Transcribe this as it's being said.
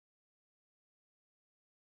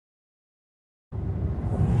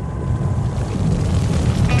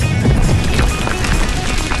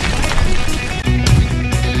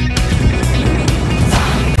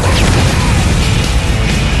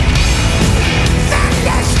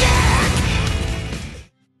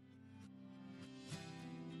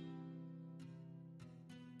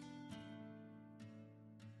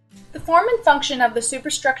form and function of the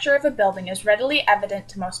superstructure of a building is readily evident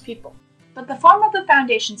to most people. But the form of the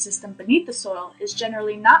foundation system beneath the soil is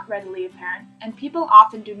generally not readily apparent, and people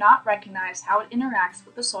often do not recognize how it interacts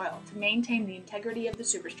with the soil to maintain the integrity of the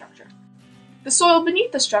superstructure. The soil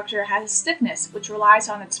beneath the structure has a stiffness which relies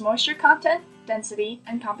on its moisture content, density,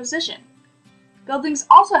 and composition. Buildings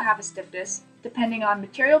also have a stiffness depending on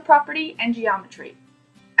material property and geometry,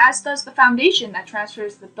 as does the foundation that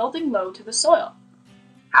transfers the building load to the soil.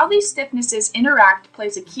 How these stiffnesses interact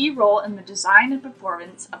plays a key role in the design and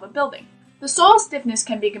performance of a building. The soil stiffness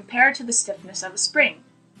can be compared to the stiffness of a spring,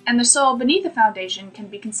 and the soil beneath the foundation can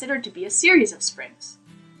be considered to be a series of springs.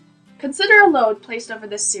 Consider a load placed over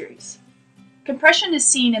this series. Compression is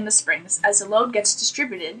seen in the springs as the load gets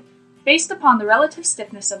distributed based upon the relative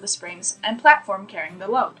stiffness of the springs and platform carrying the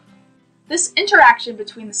load. This interaction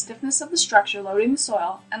between the stiffness of the structure loading the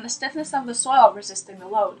soil and the stiffness of the soil resisting the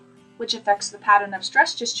load, which affects the pattern of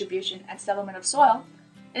stress distribution and settlement of soil,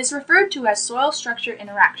 is referred to as soil structure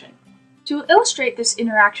interaction. To illustrate this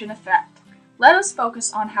interaction effect, let us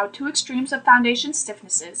focus on how two extremes of foundation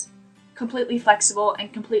stiffnesses, completely flexible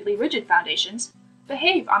and completely rigid foundations,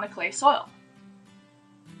 behave on a clay soil.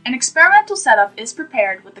 An experimental setup is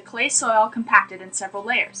prepared with the clay soil compacted in several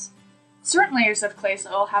layers. Certain layers of clay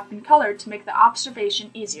soil have been colored to make the observation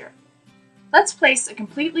easier. Let's place a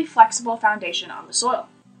completely flexible foundation on the soil.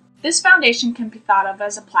 This foundation can be thought of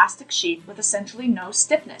as a plastic sheet with essentially no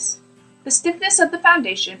stiffness. The stiffness of the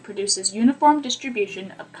foundation produces uniform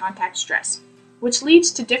distribution of contact stress, which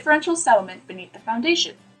leads to differential settlement beneath the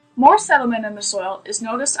foundation. More settlement in the soil is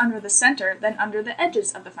noticed under the center than under the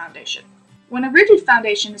edges of the foundation. When a rigid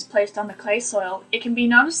foundation is placed on the clay soil, it can be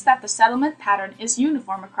noticed that the settlement pattern is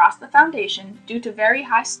uniform across the foundation due to very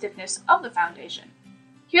high stiffness of the foundation.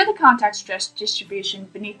 Here the contact stress distribution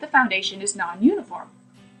beneath the foundation is non-uniform.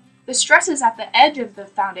 The stresses at the edge of the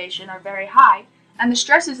foundation are very high, and the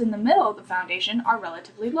stresses in the middle of the foundation are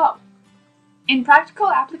relatively low. In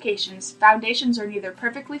practical applications, foundations are neither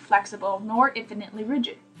perfectly flexible nor infinitely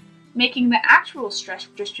rigid, making the actual stress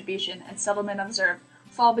distribution and settlement observed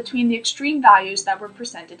fall between the extreme values that were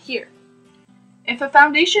presented here. If a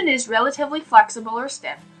foundation is relatively flexible or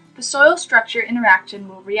stiff, the soil structure interaction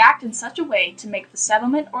will react in such a way to make the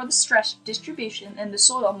settlement or the stress distribution in the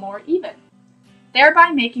soil more even,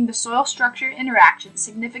 thereby making the soil structure interaction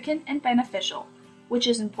significant and beneficial, which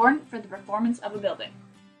is important for the performance of a building.